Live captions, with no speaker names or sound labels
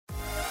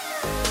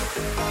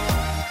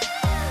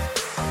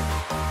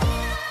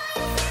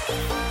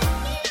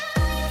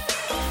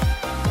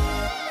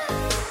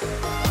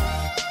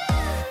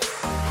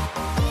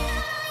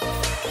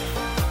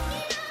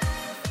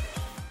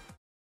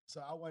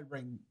So I want to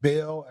bring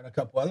Bill and a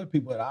couple other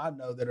people that I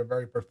know that are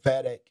very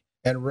prophetic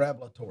and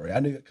revelatory.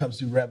 I knew it comes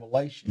through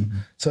revelation.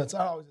 Mhm. So it's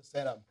not always a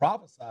stand up and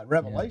prophesy.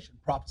 Revelation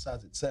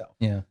prophesies itself.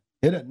 Yeah.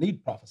 It doesn't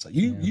need prophesy.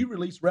 You Yeah. you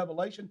release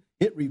revelation,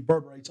 it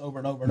reverberates over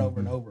and over and over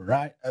and over,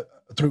 right?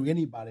 Through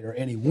anybody or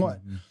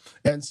anyone. Mhm.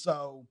 And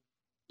so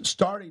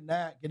starting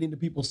that, getting the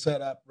people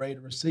set up, ready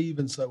to receive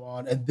and so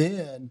on. And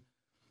then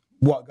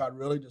what God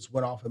really just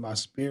went off in my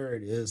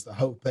spirit is the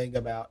whole thing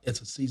about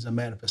it's a season of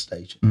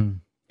manifestation.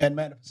 Mm. And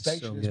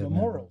manifestation So is good, man.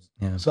 memorials.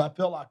 Yeah. So I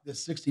feel like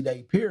this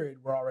 60-day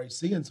period, we're already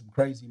seeing some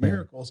crazy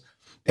miracles.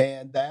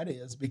 And that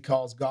is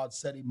because God's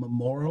setting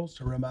memorials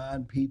to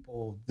remind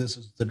people this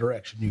is the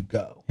direction you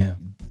go. Yeah.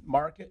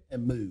 Mark it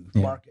and move.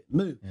 Yeah. Mark it and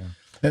move. Yeah.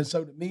 And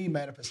so to me,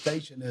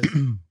 manifestation is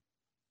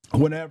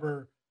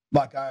whenever,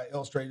 like I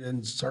illustrated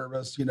in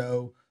service,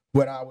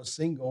 when I was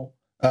single,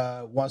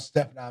 once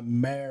Steph and I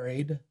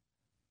married,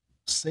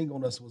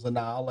 singleness was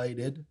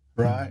annihilated,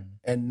 right?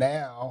 And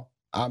now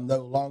I'm no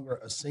longer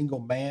a single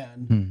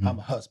man. Mhm. I'm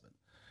a husband.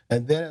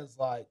 And then it's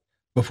like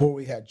before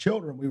we had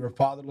children, we were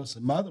fatherless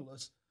and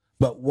motherless.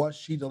 But once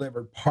she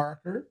delivered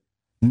Parker,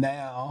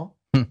 now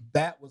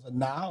that was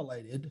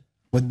annihilated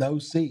with no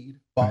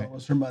seed,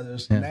 fatherless or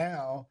mothers. Yeah.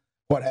 Now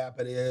what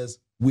happened is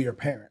we are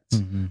parents.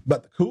 Mhm.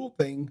 But the cool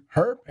thing,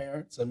 her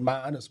parents and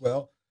mine as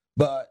well,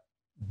 but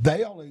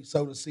they only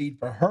sowed a seed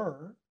for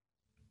her.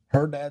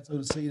 Her dad sowed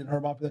a seed and her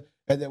mom.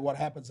 And then what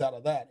happens out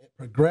of that? It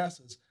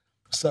progresses.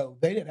 So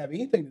they didn't have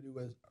anything to do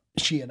with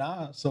she and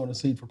I sowing a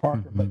seed for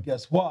Parker. But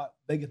guess what?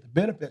 They get the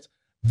benefits.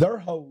 Their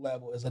whole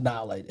level is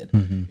annihilated.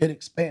 Mhm. It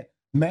expands.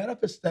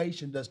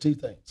 Manifestation does two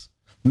things.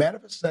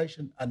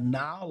 Manifestation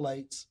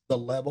annihilates the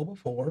level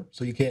before,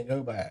 so you can't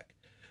go back.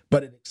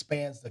 But it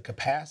expands the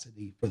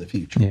capacity for the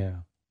future.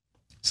 Yeah.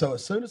 So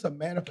as soon as a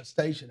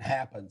manifestation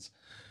happens,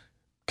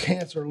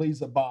 cancer leaves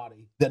the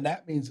body, then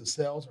that means the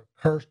cells are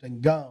cursed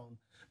and gone,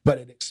 but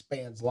it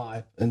expands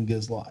life and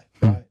gives life,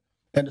 right?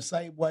 And the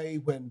same way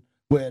when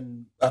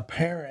a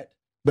parent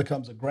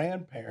becomes a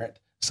grandparent,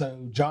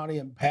 so Johnny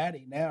and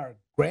Patty now are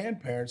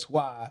grandparents.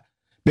 Why?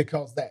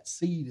 Because that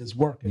seed is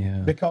working. Yeah.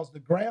 Because the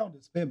ground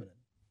is feminine,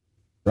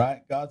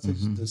 right? God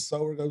says the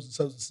sower goes and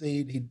sows the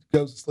seed. He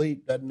goes to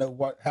sleep, doesn't know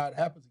how it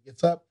happens. He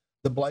gets up,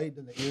 the blade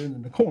and the ear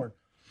and the corn.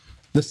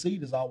 The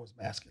seed is always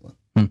masculine.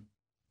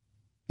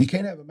 You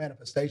can't have a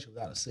manifestation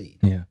without a seed.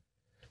 Yeah.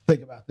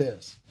 Think about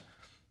this.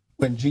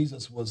 When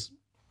Jesus was,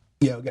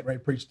 getting ready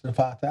to preach to the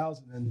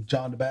 5,000, and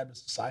John the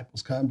Baptist's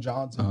disciples come,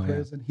 John's in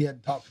prison. He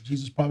hadn't talked to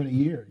Jesus probably in a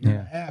year and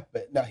a half.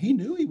 But now he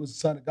knew he was the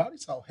Son of God. He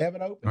saw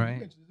heaven open. Right. He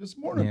mentioned it this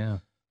morning. Yeah.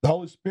 The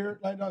Holy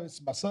Spirit laid on. This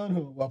is my son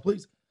who well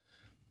please.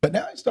 But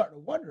now he's starting to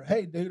wonder,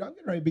 hey, dude, I'm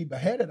getting ready to be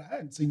beheaded. I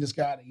hadn't seen this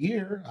guy in a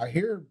year.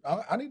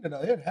 I need to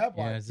know. They'd have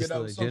Is this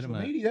social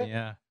legitimate? media.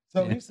 Yeah.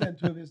 So he said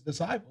to his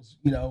disciples,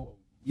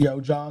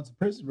 John's in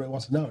prison, really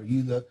wants to know, are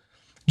you the...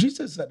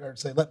 Jesus sat there and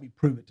said, let me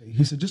prove it to you.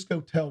 He said, just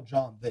go tell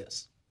John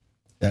this.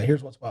 Now,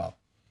 here's what's wild.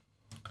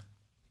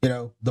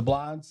 The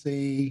blind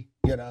see,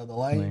 the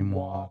lame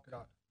walk.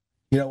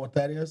 You know what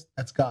that is?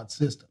 That's God's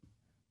system.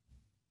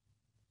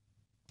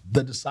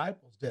 The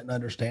disciples didn't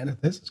understand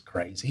it. This is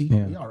crazy.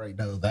 Yeah. We already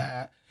know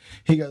that.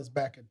 He goes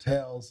back and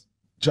tells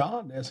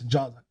John this, and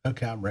John's like,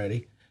 okay, I'm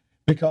ready.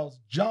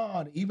 Because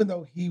John, even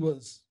though he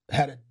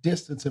had a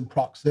distance in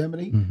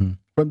proximity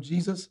from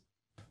Jesus,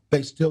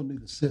 they still knew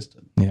the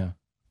system. Yeah.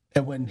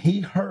 And when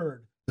he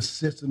heard the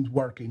system's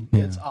working,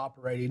 it's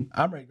operating,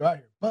 I'm ready to go out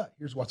here. But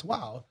here's what's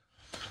wild.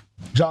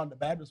 John the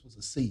Baptist was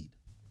a seed,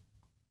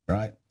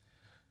 right?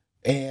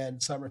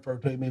 And some refer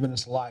to him even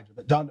as Elijah.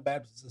 But John the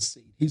Baptist is a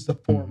seed. He's the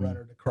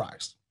forerunner to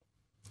Christ.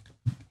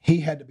 He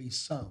had to be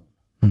sown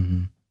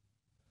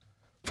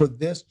for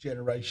this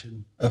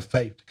generation of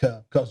faith to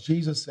come. Because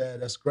Jesus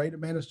said, as great a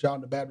man as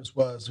John the Baptist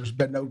was, there's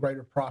been no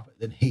greater prophet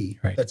than he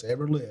that's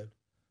ever lived.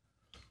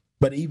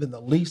 But even the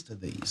least of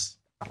these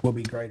will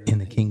be greater In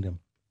the kingdom.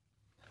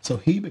 So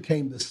he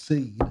became the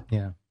seed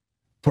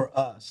for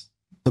us,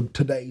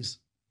 today's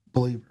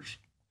believers.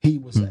 He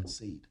was that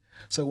seed.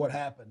 So what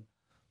happened?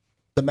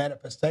 The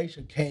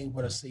manifestation came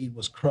when a seed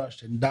was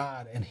crushed and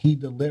died, and he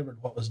delivered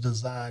what was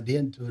designed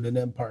into it, an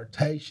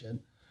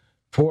impartation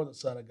for the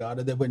Son of God.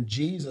 And then when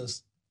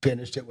Jesus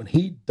finished it, when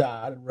he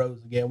died and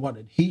rose again, what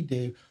did he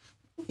do?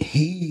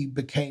 He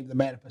became the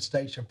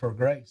manifestation for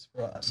grace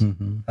for us,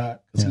 right?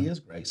 Because he is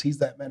grace. He's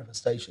that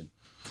manifestation.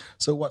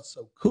 So what's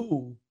so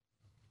cool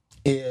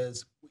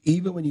is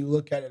even when you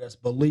look at it as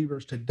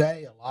believers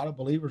today, a lot of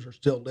believers are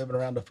still living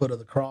around the foot of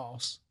the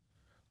cross,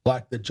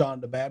 like the John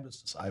the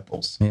Baptist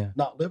disciples,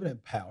 not living in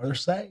power. They're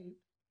saved.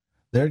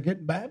 They're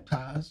getting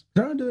baptized.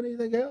 They're not doing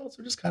anything else.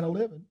 They're just kind of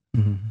living.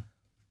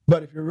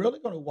 But if you're really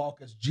going to walk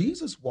as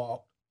Jesus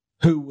walked,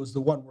 who was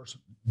the one where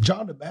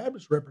John the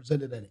Baptist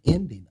represented an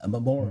ending, a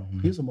memorial.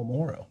 He's a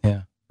memorial,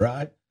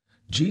 right?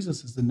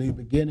 Jesus is the new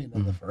beginning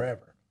of the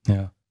forever.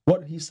 Yeah.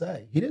 What did he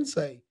say? He didn't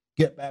say,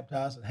 get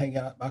baptized and hang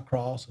out at my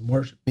cross and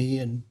worship me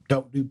and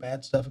don't do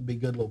bad stuff and be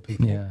good little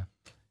people. Yeah.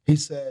 He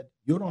said,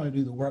 you'll not only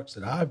do the works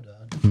that I've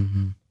done,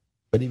 Mm-hmm.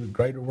 but even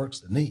greater works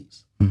than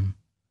these. Mm-hmm.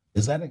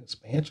 Is that an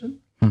expansion?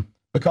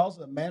 Because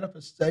of the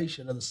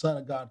manifestation of the Son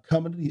of God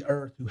coming to the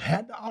earth, who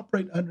had to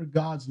operate under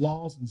God's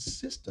laws and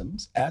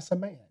systems as a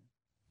man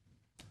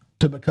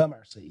to become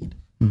our seed.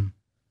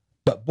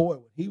 But boy,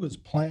 when he was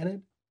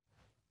planted,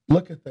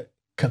 look at the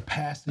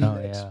capacity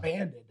that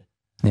expanded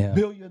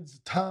billions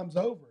of times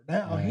over.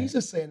 Now he's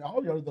just saying,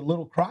 oh, you're the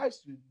little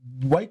Christ.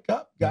 Wake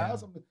up,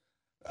 guys.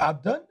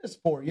 I've done this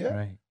for you.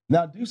 Right.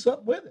 Now do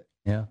something with it.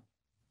 Yeah.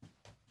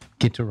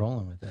 Get to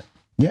rolling with it.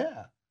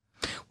 Yeah.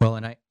 Well,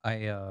 and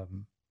I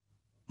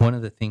one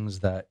of the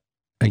things that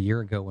a year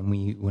ago when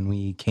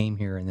we came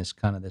here and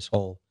this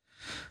whole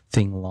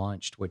thing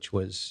launched,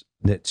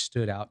 that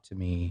stood out to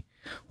me,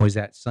 was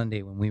that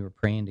Sunday when we were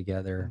praying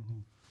together,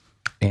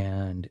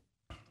 and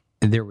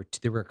there were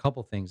a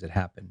couple things that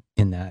happened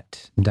in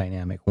that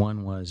dynamic.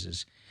 One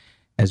was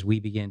as we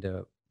began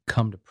to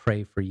come to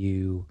pray for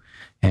you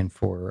and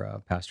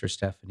for Pastor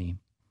Stephanie,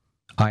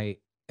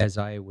 as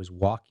I was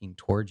walking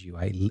towards you,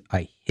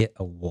 I hit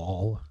a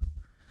wall.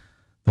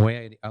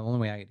 The only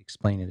way I could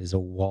explain it is a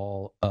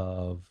wall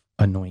of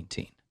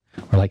anointing,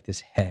 or like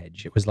this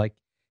hedge. It was like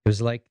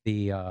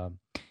the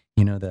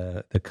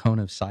the cone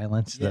of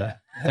silence. Yeah.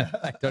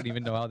 I don't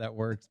even know how that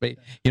works, but you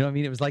know what I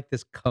mean? It was like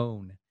this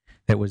cone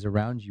that was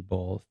around you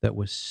both that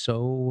was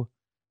so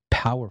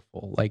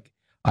powerful. Like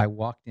I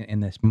walked in,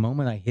 and this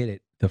moment I hit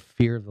it, the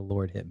fear of the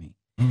Lord hit me.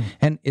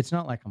 And it's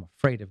not like I'm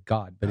afraid of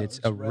God, but it's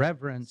a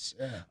reverence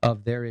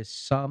of there is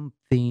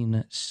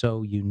something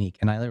so unique.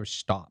 And I never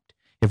stopped.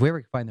 If we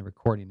ever find the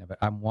recording of it,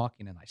 I'm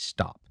walking and I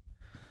stop.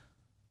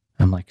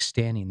 I'm like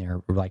standing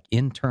there, like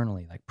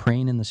internally, like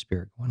praying in the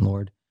Spirit, going,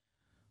 Lord,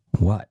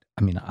 what?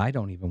 I mean, I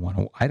don't even want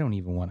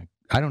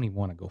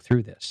to go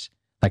through this.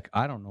 Like,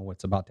 I don't know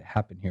what's about to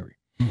happen here.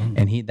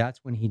 And that's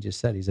when he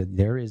said,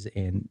 there is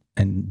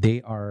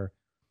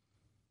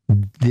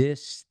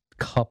this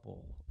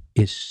couple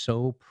is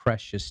so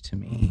precious to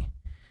me,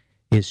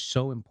 is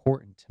so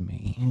important to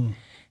me.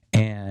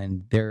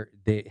 And there's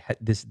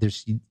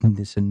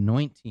this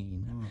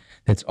anointing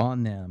that's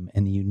on them,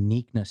 and the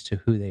uniqueness to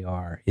who they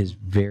are is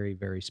very,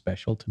 very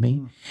special to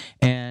me.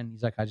 And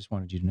he's like, I just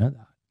wanted you to know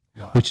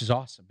that, which is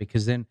awesome.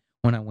 Because then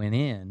when I went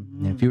in,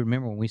 and if you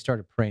remember when we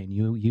started praying,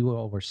 you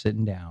all were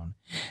sitting down,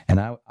 and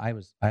I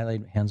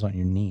laid hands on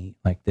your knee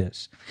like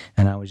this,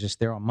 and I was just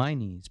there on my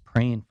knees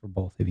praying for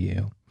both of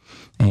you.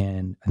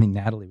 And I think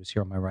Natalie was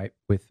here on my right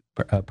with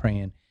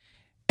praying.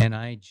 And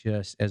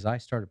as I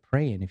started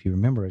praying, if you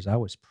remember, as I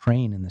was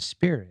praying in the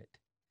Spirit,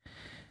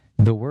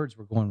 the words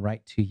were going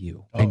right to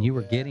you, and you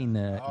were getting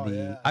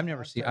I've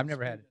never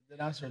had. Then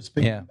I started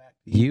speaking back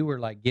to you were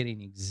like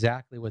getting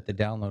exactly what the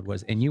download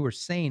was, and you were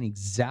saying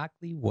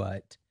exactly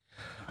what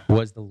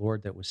was the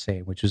Lord that was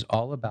saying, which was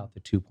all about the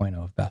 2.0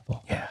 of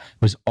Bethel. Yeah.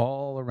 It was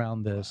all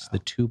around this, the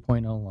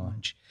 2.0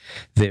 launch,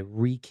 the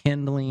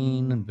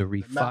rekindling, the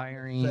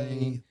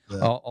refiring,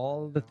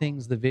 all of the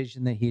things, the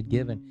vision that he had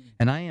given.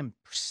 And I am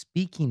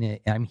speaking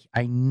it.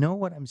 I know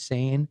what I'm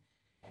saying,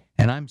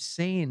 and I'm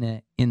saying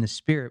it in the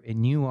Spirit,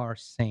 and you are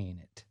saying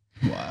it.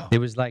 Wow. It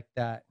was like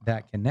that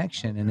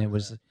connection, and it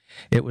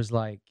was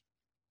like,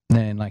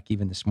 and like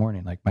even this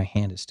morning, like my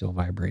hand is still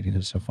vibrating. It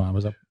was so fun. I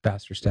was up,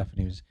 Pastor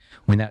Stephanie was,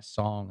 when that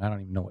song, I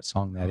don't even know what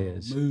song that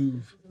is.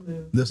 Move.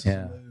 This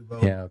is Move.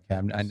 Oh. Yeah, okay.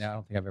 I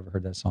don't think I've ever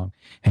heard that song.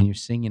 And you're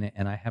singing it,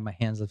 and I had my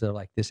hands lifted up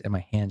like this, and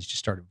my hands just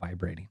started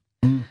vibrating.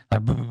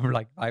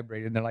 Like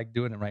vibrating. And they're like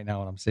doing it right now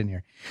when I'm sitting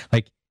here.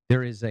 Like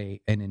there is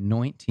an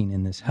anointing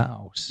in this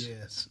house.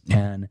 Yes.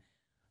 And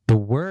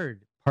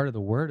part of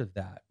the word of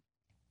that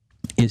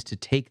is to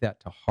take that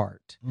to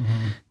heart,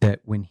 that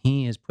when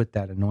he has put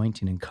that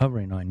anointing and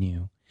covering on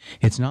you,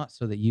 it's not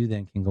so that you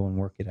then can go and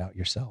work it out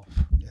yourself.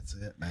 That's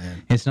it,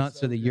 man. It's not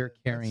so that you're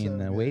carrying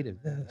the weight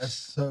of this. That's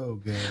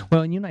so good.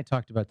 Well, and you and I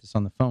talked about this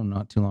on the phone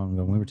not too long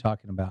ago. We were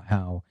talking about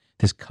how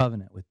this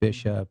covenant with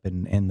Bishop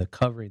and the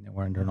covering that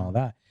we're under and all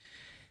that,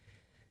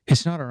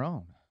 it's not our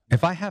own.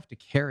 If I have to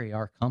carry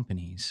our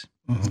companies,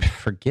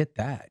 forget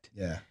that.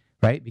 Yeah.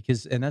 Right?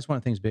 And that's one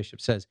of the things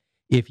Bishop says.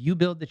 If you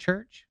build the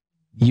church,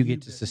 you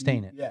get to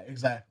sustain it. Yeah,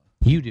 exactly.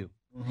 You do.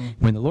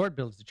 When the Lord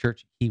builds the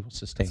church, he will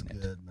sustain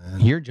it. Good, man.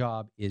 Your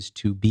job is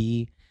to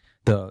be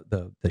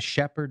the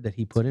shepherd that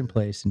he put in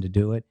place and to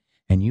do it.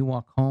 And you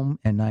walk home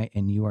at night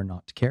and you are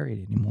not to carry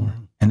it anymore.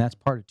 And that's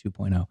part of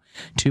 2.0.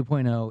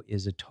 2.0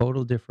 is a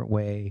total different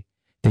way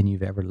than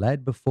you've ever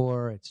led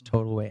before. It's a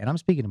total way. And I'm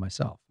speaking to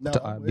myself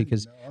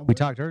because we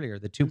talked earlier,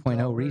 the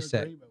 2.0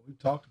 reset. We've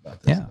talked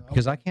about this. Yeah,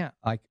 because I can't,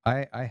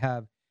 I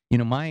have,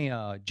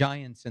 my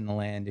giants in the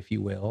land, if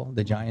you will,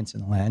 the giants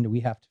in the land, we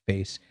have to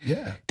face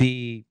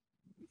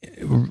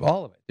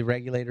all of it, the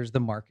regulators, the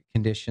market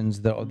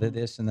conditions, the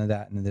this and the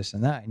that and the this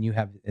and that. And you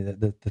have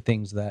the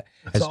things that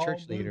it's as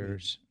church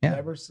leaders,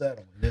 never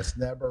settling. It's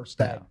never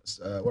stagnant.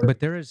 But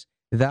there is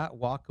that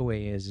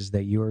walkaway is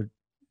that you're,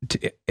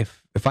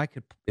 if I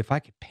could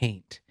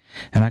paint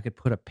and I could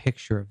put a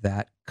picture of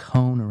that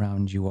cone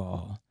around you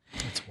all,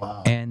 That's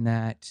wild. And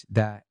that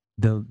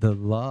the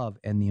love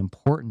and the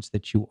importance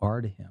that you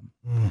are to him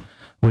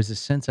was a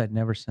sense I'd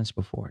never sensed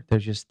before.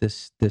 There's just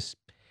this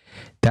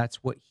that's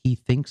what he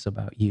thinks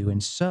about you.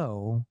 And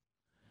so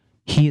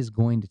he is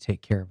going to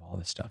take care of all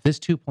this stuff. This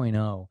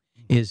 2.0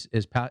 is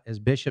as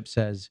Bishop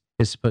says,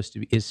 is supposed to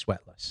be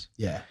sweatless.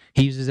 Yeah.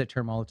 He uses that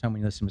term all the time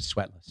when you listen to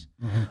sweatless.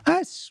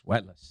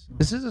 Sweatless.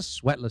 This is a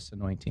sweatless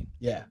anointing.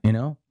 Yeah. You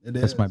know?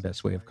 That's my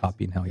best way of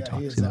copying how he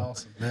talks. He is you know?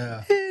 awesome.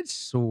 Yeah.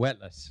 It's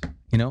sweatless.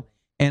 You know?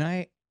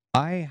 And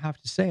I have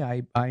to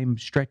say I'm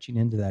stretching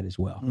into that as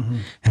well.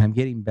 And I'm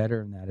getting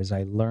better in that as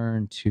I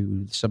learn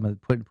to some of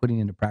putting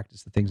into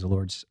practice the things the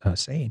Lord's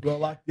saying. Well,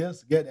 like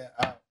this, again,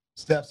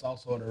 Steph's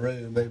also in the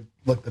room. They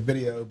looked the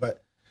video,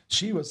 but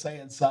she was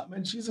saying something,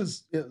 and it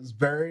was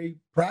very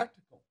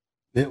practical.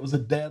 It was a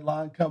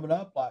deadline coming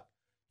up. Like,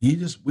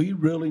 we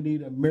really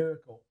need a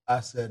miracle. I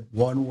said,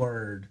 one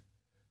word.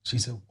 She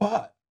said,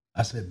 what?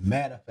 I said,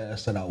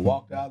 manifest. And I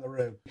walked out of the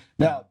room.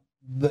 Now,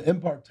 the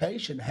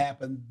impartation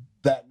happened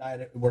that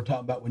night. We're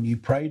talking about when you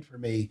prayed for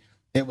me.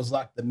 It was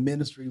like the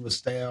ministry was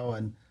stale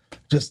and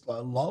just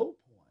a low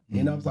point.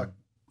 You know,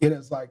 it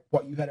is like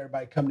what you had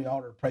everybody come to the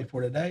altar to pray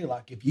for today.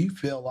 Like, if you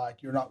feel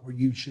like you're not where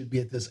you should be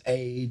at this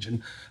age,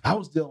 and I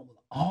was dealing with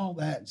all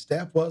that, and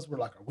Steph we're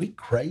like, are we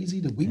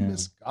crazy? Did we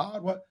miss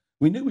God? What?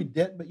 We knew we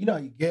didn't, but you know how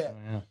you get.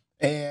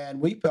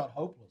 And we felt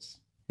hopeless,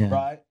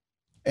 right?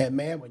 And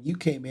man, when you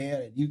came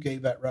in and you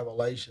gave that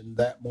revelation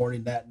that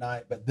morning, that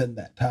night, but then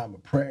that time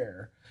of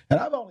prayer, and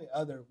I've only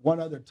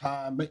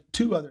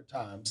two other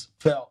times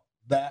felt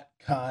that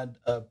kind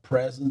of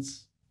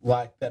presence,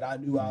 like that I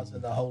knew I was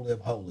in the Holy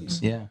of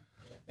Holies. Yeah.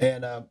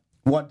 And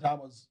one time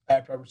was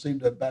after I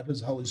received the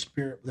baptism of the Holy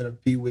Spirit. Within a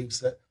few weeks,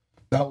 that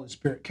the Holy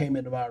Spirit came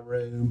into my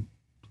room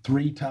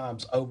 3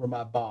 times over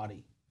my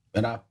body,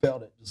 and I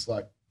felt it just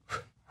like,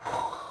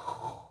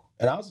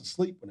 and I was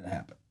asleep when it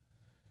happened.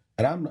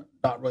 And I'm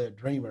not really a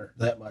dreamer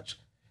that much.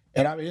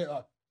 And I mean, it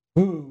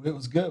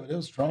was good, but it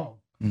was strong.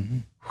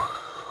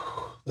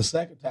 The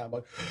second time,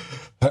 like,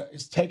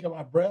 it's taking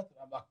my breath. And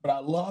I'm like, but I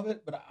love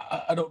it, but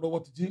I don't know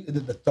what to do. And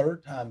then the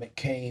third time it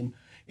came,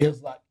 it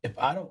was like, if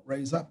I don't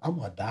raise up, I'm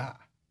going to die.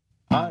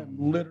 I'm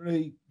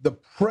literally, the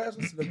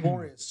presence of the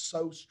glory is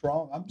so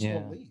strong, I'm just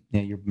going to leave.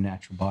 Yeah, your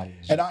natural body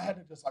is. And I had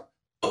to just like,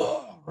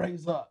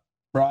 raise up,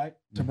 right,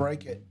 to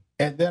break it.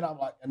 And then I'm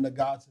like, and the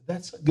God said,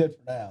 that's good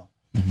for now.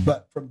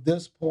 But from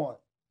this point,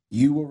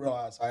 you will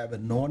realize I have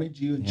anointed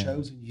you and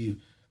chosen you.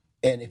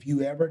 And if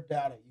you ever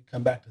doubt it, you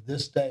come back to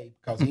this day,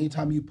 because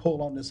anytime you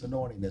pull on this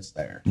anointing, it's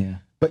there. Yeah.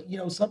 But, you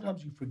know,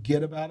 sometimes you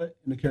forget about it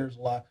in the cares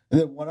of life. And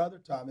then one other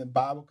time in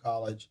Bible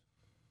college,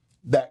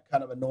 that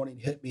kind of anointing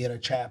hit me in a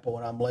chapel,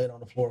 and I'm laying on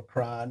the floor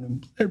crying.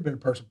 And there had been a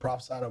person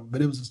prophesying on me,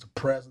 but it was just a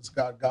presence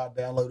God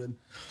downloaded.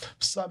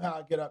 Somehow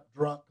I get up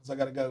drunk because I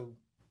got to go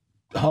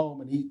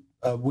home and eat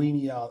a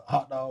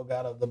hot dog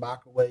out of the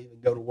microwave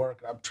and go to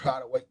work. And I'm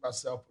trying to wake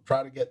myself,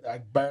 I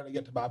barely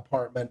get to my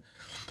apartment,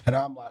 and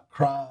I'm like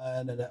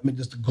crying. And I mean,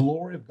 just the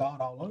glory of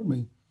God all over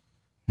me.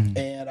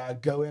 And I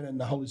go in, and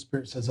the Holy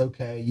Spirit says,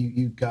 okay,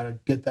 you got to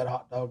get that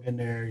hot dog in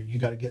there. You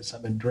got to get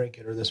something and drink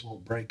it, or this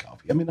won't break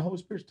off you. I mean, the Holy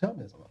Spirit's telling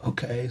me this. I'm like,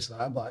 okay. So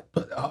I'm like,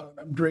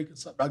 I'm drinking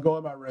something. I go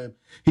in my room.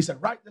 He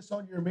said, write this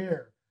on your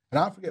mirror. And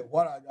I forget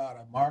what I got,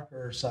 a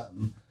marker or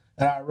something.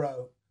 And I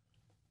wrote,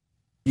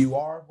 you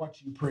are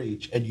what you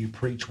preach, and you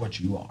preach what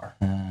you are.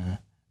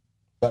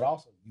 But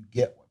also, you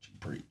get what you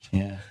preach.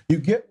 Yeah. You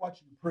get what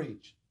you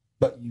preach,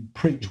 but you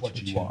preach what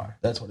you are.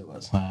 That's what it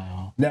was.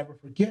 Wow. Never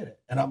forget it.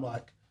 And I'm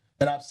like,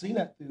 and I've seen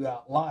that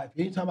throughout life.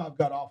 Anytime I've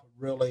got off of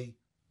really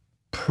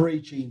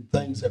preaching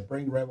things that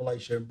bring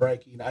revelation and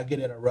breaking, I get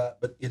in a rut.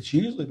 But it's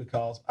usually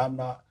because I'm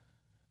not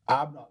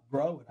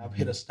growing. I've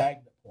hit a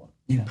stagnant point.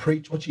 You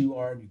preach what you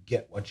are, and you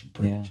get what you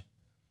preach.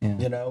 Yeah.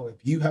 You know,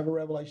 if you have a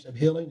revelation of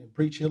healing and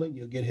preach healing,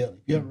 you'll get healing.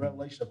 If you have a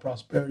revelation of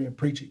prosperity and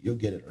preach it, you'll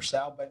get it. Or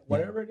salvation,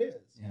 whatever it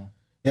is. Yeah.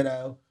 You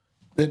know,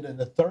 then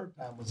the third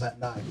time was that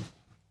night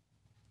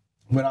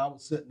when I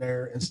was sitting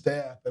there and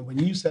Steph, and when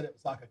you said it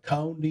was like a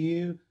cone to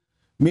you,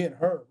 me and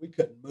her, we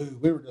couldn't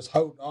move. We were just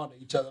holding on to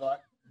each other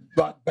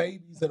like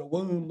babies in a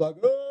womb, like,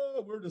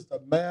 oh, we're just a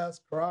mess,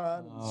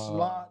 crying and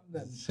snotting.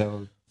 And,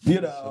 so,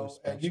 you know, so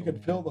special, and you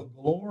could feel the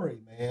glory,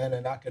 man.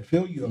 And I could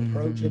feel you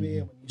approaching me.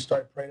 And when you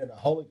start praying in the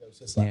Holy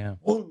Ghost, it's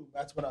like, boom,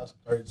 that's when I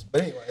started.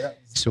 But anyway.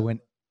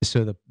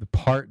 So the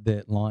part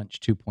that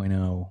launched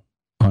 2.0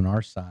 on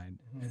our side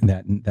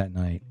that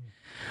night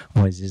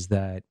is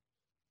that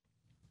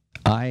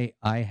I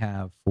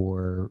have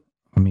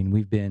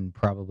we've been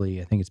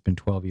probably, I think it's been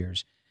 12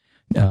 years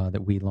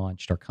that we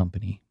launched our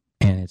company,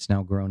 and it's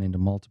now grown into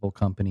multiple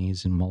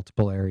companies in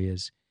multiple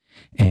areas.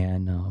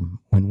 And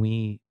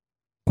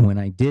when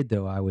I did,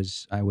 though, I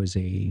was on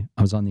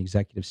the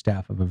executive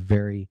staff of a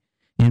very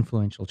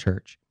influential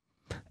church,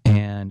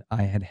 and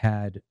I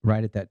had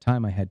right at that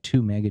time, I had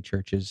 2 mega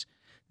churches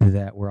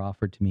that were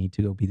offered to me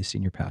to go be the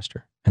senior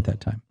pastor at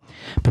that time.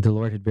 But the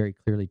Lord had very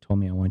clearly told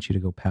me, I want you to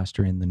go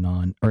pastor in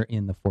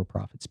the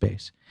for-profit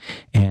space.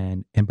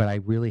 But I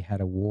really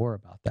had a war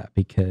about that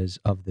because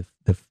of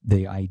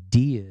the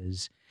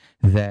ideas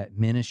that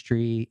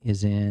ministry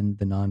is in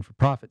the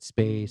non-for-profit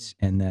space,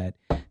 and that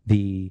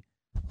the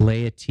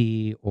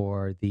laity,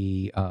 or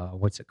the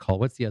what's it called?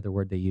 What's the other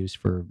word they use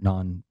for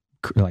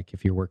like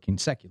if you're working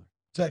secular?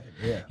 Secular,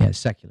 yeah. Yeah,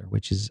 secular,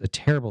 which is a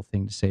terrible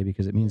thing to say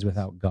because it means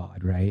without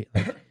God, right?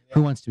 Like,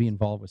 who wants to be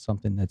involved with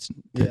something that's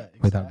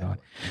without God?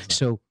 Exactly.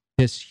 So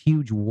this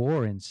huge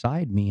war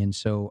inside me, and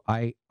so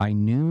I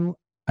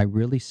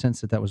really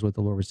sensed that was what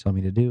the Lord was telling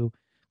me to do,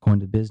 go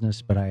into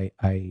business, but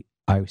I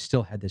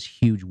still had this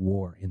huge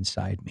war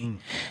inside me.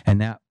 And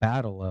that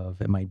battle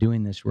of, am I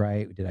doing this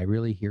right? Did I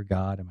really hear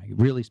God? Am I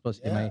really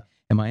supposed to,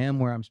 am I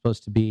where I'm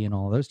supposed to be, and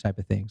all those type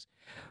of things.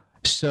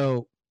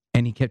 So,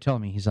 and he kept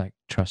telling me, he's like,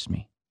 trust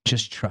me,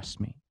 just trust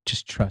me,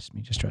 just trust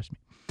me, just trust me.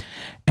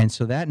 And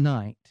so that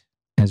night,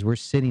 as we're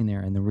sitting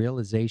there, and the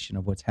realization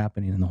of what's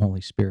happening in the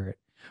Holy Spirit,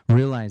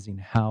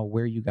 realizing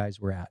where you guys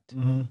were at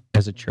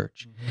as a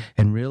church,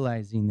 and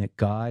realizing that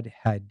God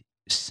had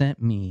sent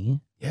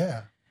me.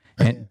 Yeah.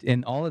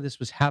 And all of this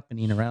was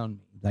happening around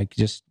me, like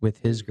just with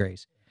His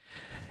grace.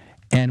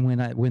 And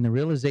when the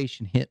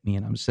realization hit me,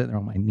 and I'm sitting there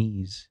on my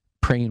knees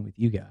praying with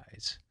you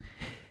guys,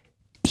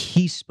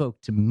 He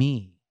spoke to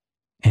me,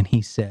 and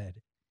He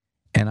said,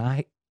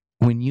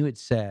 when you had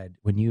said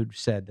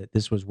that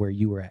this was where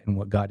you were at, and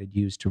what God had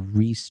used to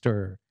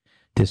restir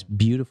this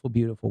beautiful,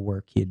 beautiful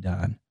work He had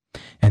done,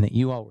 and that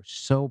you all were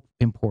so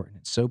important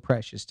and so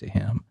precious to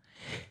Him,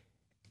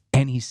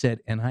 and He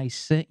said, and I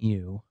sent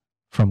you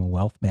from a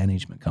wealth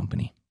management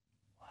company.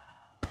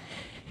 Wow.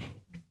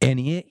 And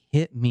it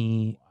hit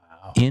me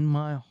in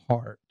my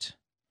heart,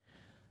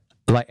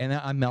 and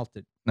I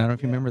melted. I don't know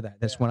if you remember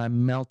that. That's when I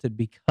melted,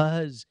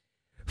 because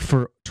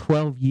for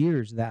 12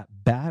 years, that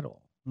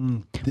battle.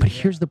 But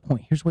here's the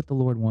point. Here's what the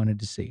Lord wanted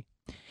to see.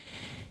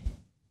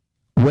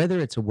 Whether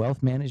it's a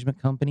wealth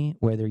management company,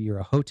 whether you're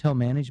a hotel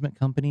management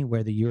company,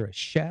 whether you're a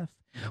chef,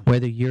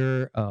 whether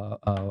you're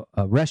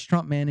a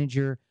restaurant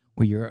manager,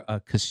 or you're a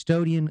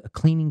custodian, a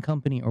cleaning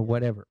company, or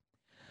whatever,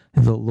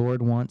 the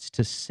Lord wants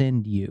to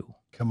send you.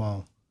 Come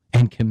on.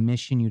 And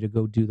commission you to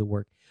go do the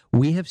work.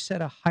 We have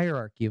set a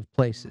hierarchy of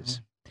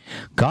places.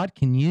 God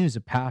can use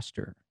a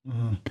pastor.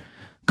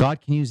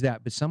 God can use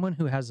that, but someone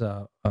who has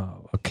a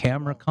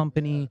camera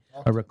company,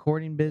 a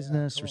recording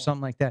business, or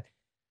something like that.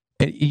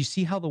 You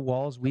see how the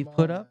walls we've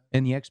put up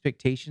and the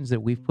expectations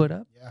that we've put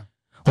up? Yeah.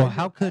 Well,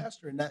 how could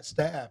pastor and that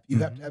staff? You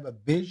have to have a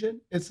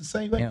vision. It's the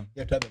same thing. Yeah.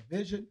 You have to have a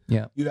vision.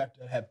 Yeah. You have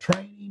to have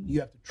training.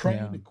 You have to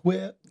train,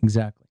 equip.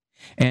 Exactly.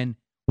 And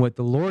what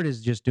the Lord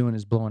is just doing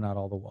is blowing out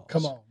all the walls.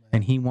 Come on, man.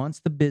 And He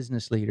wants the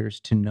business leaders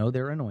to know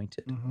they're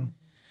anointed,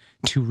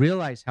 to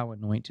realize how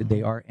anointed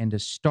they are, and to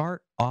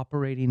start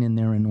operating in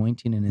their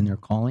anointing and in their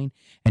calling,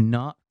 and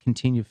not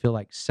continue to feel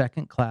like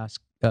second-class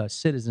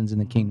citizens in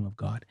the kingdom of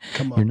God.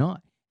 Come on. You're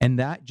not. And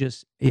that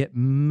it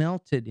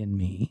melted in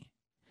me,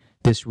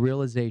 this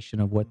realization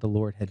of what the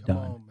Lord had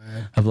done.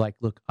 Man. Of like,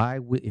 look,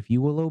 if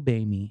you will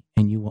obey me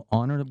and you will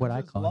honor what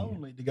I call you. It's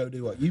lonely to go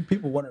do what you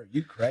people wonder. Are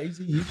you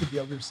crazy? You could be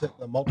over here sitting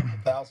in a multiple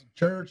thousand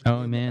church.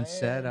 Oh man,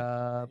 set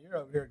up. You're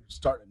over here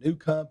starting a new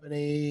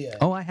company.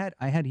 Oh, I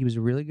had. He was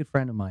a really good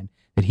friend of mine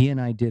that he and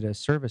I did a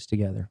service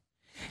together,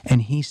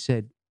 and he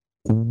said,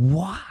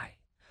 "Why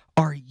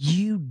are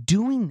you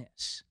doing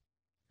this?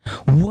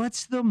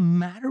 What's the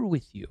matter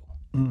with you?"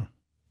 And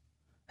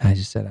I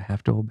just said, "I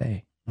have to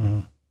obey.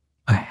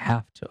 I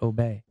have to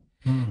obey."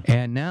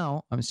 And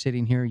now I'm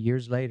sitting here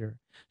years later,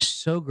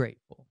 so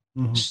grateful,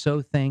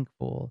 so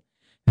thankful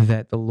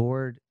that the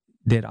Lord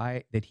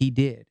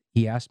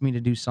He asked me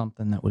to do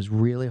something that was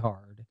really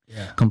hard,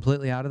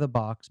 completely out of the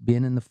box,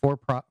 being in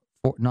the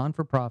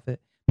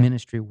non-for-profit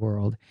ministry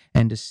world,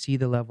 and to see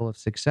the level of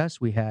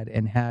success we had,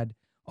 and had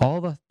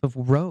all the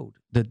road,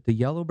 the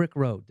yellow brick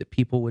road that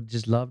people would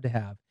just love to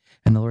have.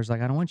 And the Lord's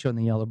like, I don't want you on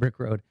the yellow brick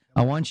road.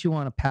 I want you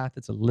on a path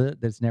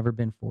that's never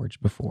been forged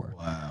before.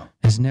 Wow.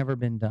 Has never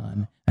been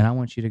done. And I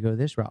want you to go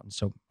this route. And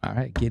so, all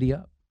right, giddy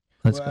up.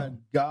 Let's go.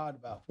 God,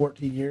 about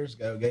 14 years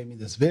ago, gave me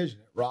this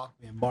vision. It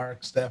rocked me, and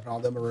Mark, Steph, and all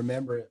them will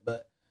remember it.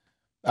 But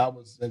I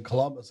was in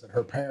Columbus at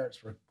her parents'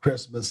 for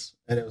Christmas,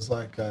 and it was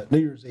like New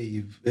Year's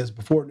Eve. It was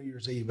before New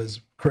Year's Eve,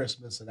 is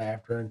Christmas and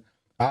after. And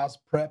I was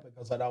prepping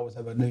because I'd always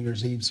have a New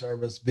Year's Eve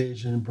service,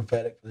 vision, and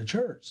prophetic for the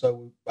church.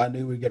 So I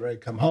knew we'd get ready to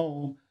come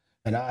home.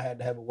 And I had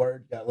to have a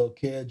word. You got little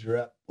kids, you're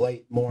up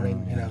late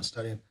morning,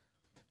 studying.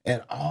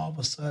 And all of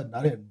a sudden,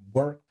 I didn't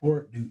work for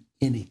it, do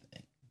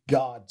anything.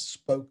 God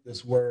spoke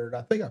this word.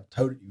 I think I've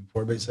told it to you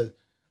before, but He said,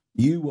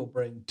 you will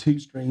bring two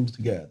streams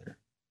together: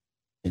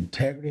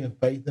 integrity and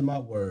faith in my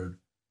word,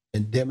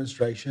 and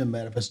demonstration and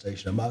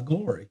manifestation of my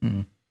glory.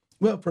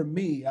 Well, for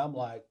me, I'm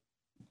like,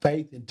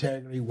 faith,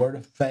 integrity, word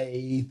of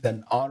faith,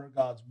 and honor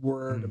God's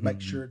word and make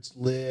sure it's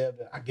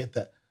lived. I get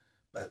that.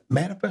 But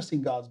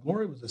manifesting God's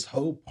glory was this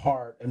whole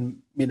part. And,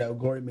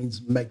 glory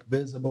means make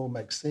visible,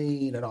 make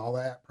seen, and all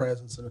that,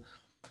 presence. And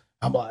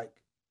I'm like,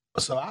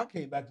 So I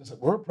came back and said,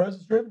 we're a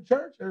presence-driven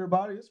church,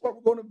 everybody. It's what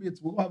we're going to be.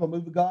 We'll have a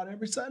move of God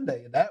every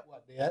Sunday. And that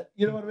wasn't it.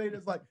 You know what I mean?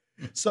 It's like,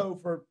 so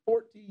for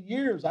 14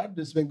 years, I've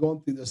just been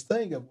going through this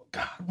thing of,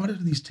 God, what are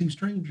these two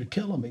streams? You're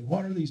killing me.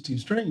 What are these two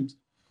streams?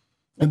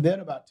 And then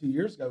about 2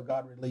 years ago,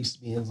 God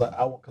released me. And was like,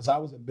 because I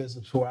was in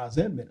business before I was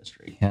in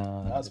ministry. Yeah,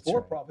 I was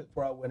for-profit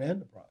before I went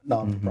into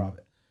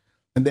non-for-profit.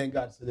 And then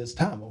God said, it's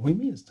time. Well, what do you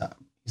mean it's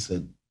time? He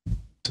said,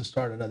 to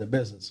start another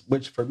business,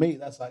 which for me,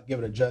 that's like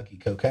giving a junkie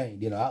cocaine.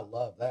 You know, I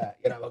love that.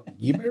 You know,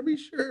 you better be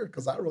sure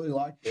because I really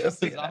like this.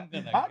 You know?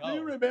 I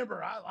do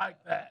remember I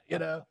like that, you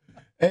know,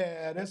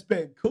 and it's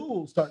been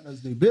cool starting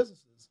those new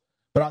businesses.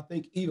 But I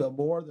think even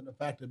more than the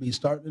fact of me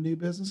starting the new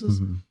businesses,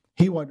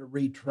 he wanted to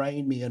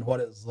retrain me in what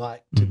it's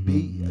like to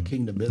be a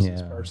kingdom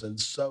business person.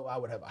 So I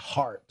would have a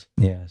heart.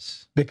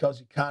 Yes. Because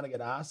you kind of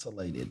get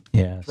isolated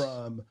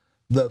from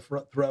the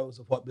throes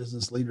of what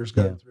business leaders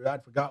go through.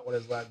 I'd forgot what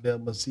it's like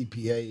dealing with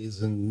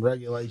CPAs and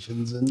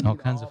regulations and all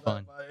kinds of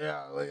fun.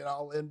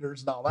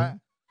 lenders and all that.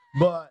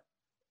 But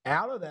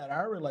out of that,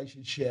 our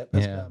relationship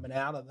is coming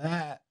out of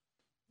that.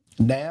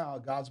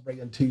 Now God's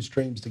bringing two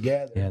streams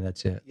together. Yeah,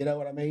 that's it. You know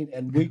what I mean?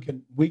 And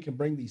we can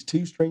bring these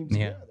two streams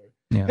together.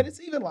 Yeah. And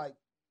it's even like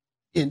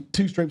in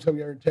two streams coming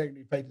together: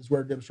 integrity, faith, His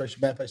word, demonstration,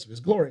 manifestation of His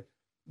glory.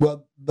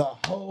 Well, the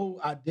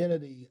whole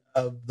identity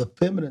of the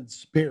feminine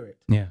spirit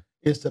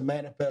is to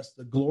manifest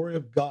the glory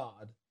of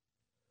God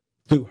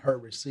through her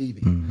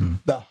receiving.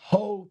 The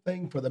whole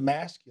thing for the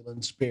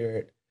masculine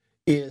spirit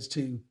is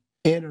to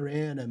enter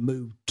in and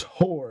move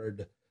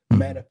toward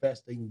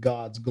manifesting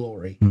God's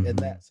glory in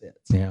that sense.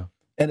 Yeah.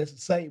 And it's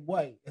the same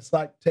way. It's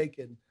like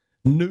taking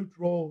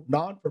neutral,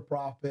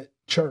 non-for-profit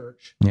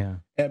church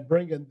and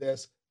bringing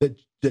this,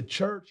 the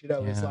church, you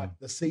know, is like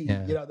the seed.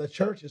 You know, the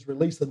church is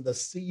releasing the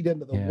seed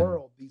into the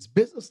world. These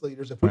business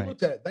leaders, if we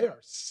looked at it, they are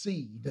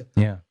seed.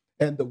 Yeah.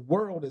 And the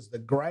world is the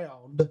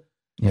ground.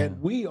 Yeah.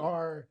 And we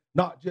are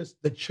not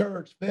just the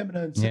church,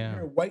 feminine, sitting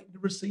here waiting to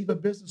receive a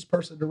business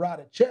person to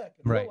write a check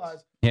and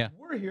realize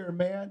we're here,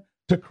 man,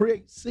 to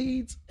create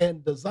seeds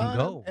and design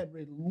them and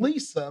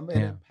release them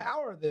and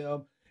empower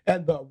them.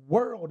 And the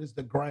world is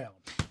the ground.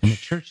 And the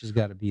church has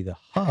got to be the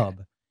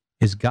hub,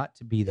 has got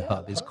to be the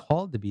hub, is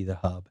called to be the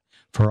hub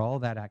for all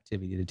that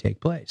activity to take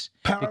place.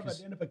 Power of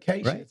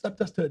identification. It's up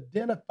to us to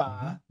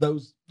identify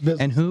those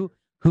businesses. And who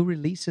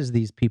releases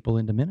these people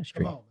into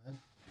ministry? Come on, man.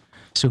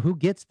 So who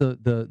gets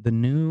the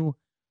new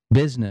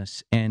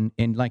business and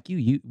like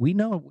we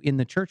know in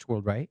the church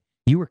world, right?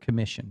 You were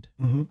commissioned.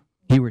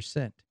 You were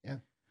sent. Yeah.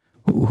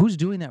 Who's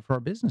doing that for our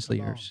business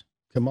leaders?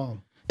 Come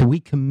on. That we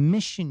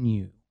commission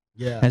you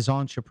as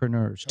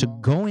entrepreneurs to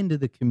go into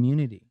the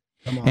community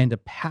and to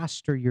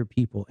pastor your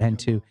people and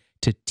to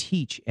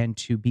teach and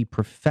to be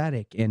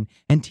prophetic and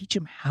teach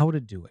them how to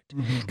do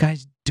it.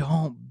 Guys,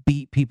 don't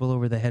beat people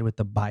over the head with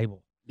the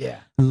Bible. Yeah.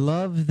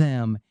 Love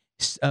them.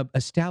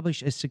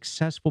 Establish a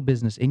successful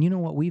business. And you know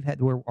what we've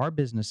had where our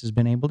business has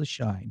been able to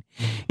shine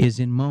is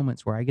in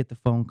moments where I get the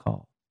phone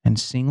call and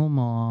single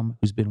mom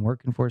who's been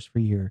working for us for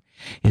a year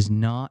is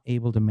not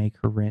able to make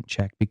her rent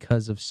check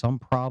because of some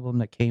problem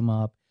that came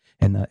up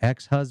and the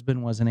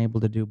ex-husband wasn't able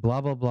to do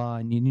blah, blah, blah,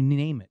 and you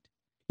name it.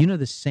 You know,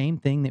 the same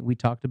thing that we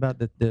talked about,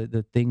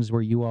 the things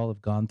where you all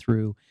have gone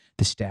through,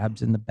 the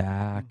stabs in the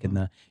back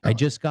and I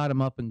just got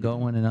him up and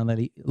going,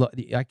 and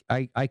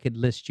I could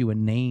list you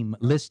a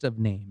list of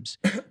names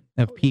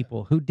of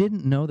people who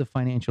didn't know the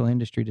financial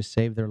industry to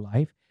save their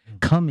life.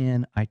 Come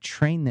in, I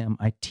train them,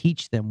 I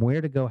teach them where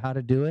to go, how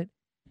to do it,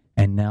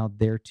 and now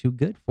they're too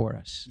good for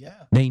us. Yeah.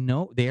 They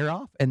know they're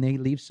off and they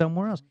leave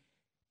somewhere else.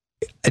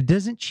 It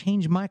doesn't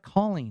change my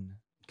calling.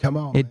 Come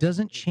on. It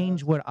doesn't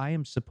change what I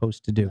am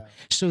supposed to do. No.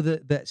 So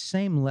that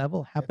same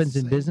level happens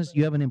in business.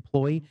 You have an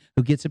employee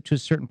who gets up to a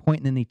certain point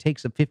and then he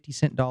takes a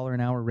 50-cent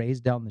an hour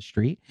raise down the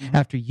street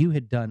after you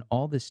had done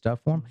all this stuff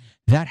for him.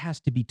 That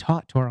has to be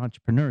taught to our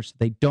entrepreneurs so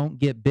they don't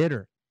get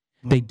bitter.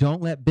 They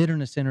don't let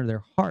bitterness enter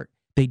their heart.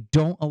 They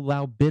don't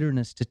allow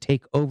bitterness to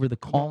take over the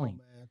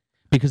calling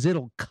because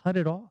it'll cut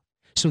it off.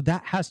 So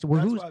that has to.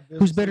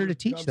 Who's better to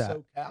teach that?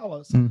 So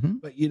callous,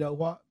 but you know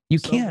what? You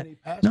can't.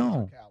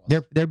 No,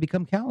 they're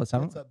become callous.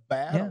 It's a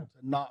battle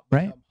to not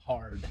become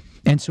hard.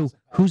 And so,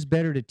 who's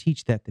better to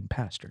teach that than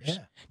pastors?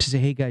 Yeah. To say,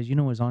 hey guys, you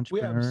know, as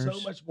entrepreneurs, we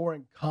have so much more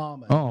in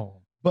common.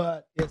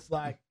 But it's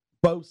like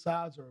both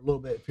sides are a little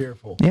bit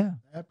fearful. Yeah,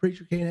 that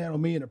preacher can't handle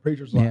me, and the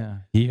preacher's like,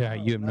 you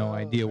have no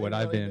idea what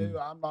I've been.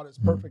 I'm not as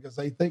perfect as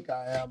they think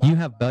I am. You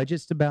have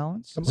budgets to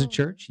balance as a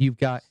church. You've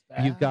got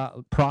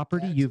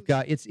property. Taxes. You've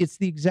got it's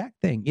the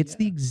exact thing. It's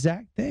the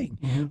exact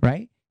thing,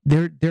 right?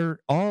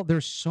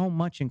 There's so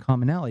much in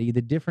commonality.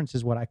 The difference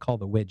is what I call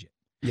the widget.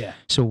 Yeah.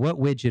 So what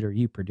widget are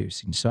you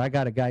producing? So I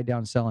got a guy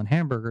down selling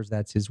hamburgers.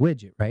 That's his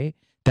widget, right?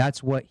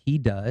 That's what he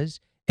does,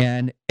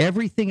 and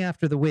everything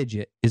after the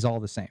widget is all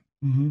the same.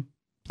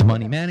 The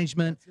money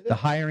management, the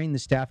hiring, the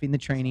staffing, the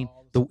training,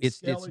 it's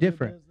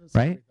different,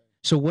 right? Everything.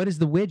 So what is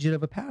the widget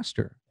of a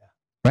pastor,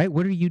 right?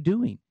 What are you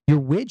doing?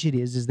 Your widget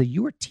is that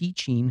you are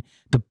teaching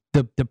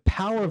the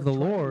power of the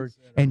Lord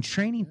and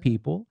training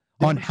people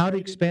on how to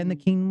expand the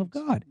kingdom of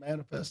God.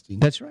 Manifesting.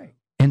 That's right.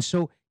 And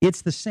so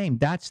it's the same.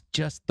 That's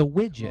just the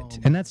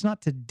widget. And that's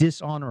not to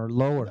dishonor or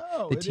lower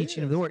the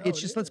teaching of the Lord. It's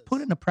just, let's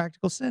put it in a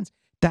practical sense.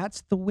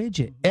 That's the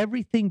widget.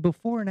 Everything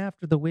before and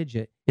after the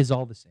widget is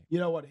all the same. You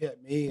know what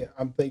hit me?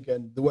 I'm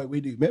thinking the way we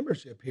do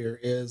membership here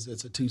is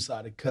it's a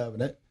two-sided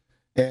covenant,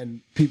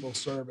 and people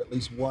serve at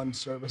least one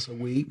service a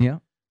week. Yeah.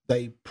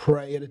 They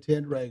pray and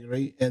attend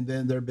regularly, and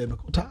then they're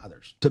biblical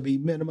tithers to be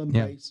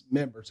minimum-based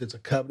members. It's a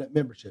covenant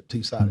membership,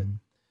 two-sided.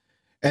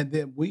 And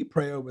then we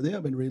pray over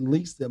them and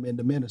release them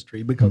into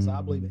ministry, because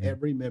I believe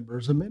every member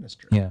is a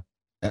minister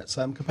at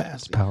some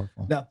capacity. It's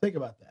powerful. Now, think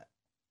about that.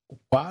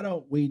 Why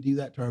don't we do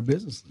that to our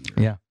business leaders?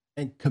 Yeah.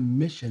 And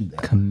commission them.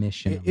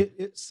 Commission them.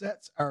 It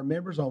sets our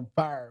members on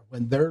fire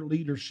when their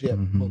leadership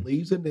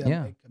believes in them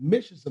and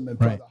commissions them in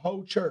front of the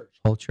whole church.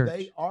 Whole church.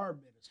 They are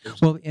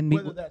ministers. Well, and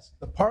whether that's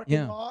the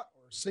parking lot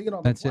or singing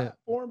on the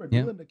platform or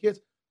doing the kids.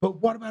 But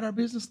what about our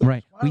business leaders?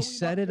 Right. We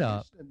set it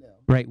up.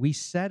 Right. We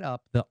set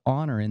up the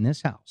honor in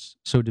this house.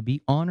 So to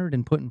be honored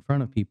and put in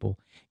front of people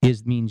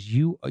means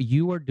you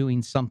are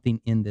doing something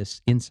in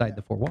this inside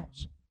the four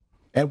walls.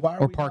 And why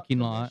are or we parking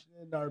not lot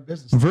in our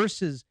business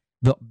versus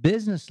the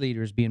business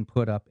leaders being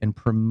put up and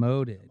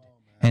promoted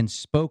and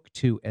spoke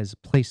to as a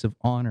place of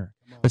honor.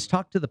 Let's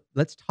talk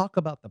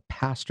about the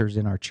pastors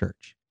in our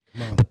church.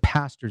 The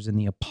pastors and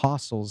the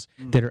apostles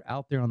that are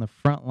out there on the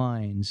front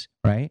lines,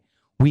 right?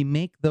 We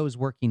make those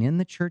working in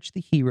the church the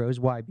heroes.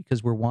 Why?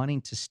 Because we're wanting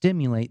to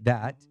stimulate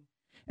that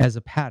as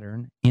a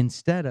pattern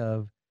instead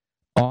of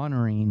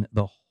honoring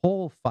the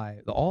whole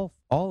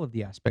all of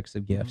the aspects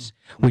of gifts,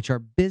 which our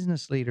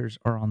business leaders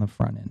are on the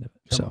front end of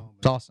it. It's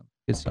awesome.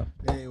 Good stuff.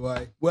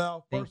 Anyway,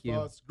 well, first of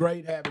all, it's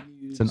great having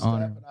you. It's an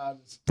honor.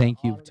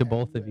 Thank you to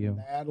both of you.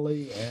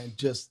 Natalie, and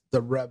just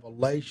the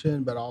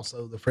revelation, but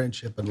also the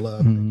friendship and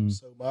love. Thank you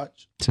so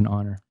much. It's an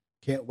honor.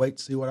 Can't wait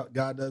to see what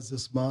God does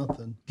this month,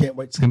 and can't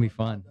wait to see it's going to be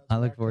fun. I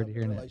look forward to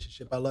hearing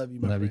it. I love you,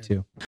 my friend. Love you too.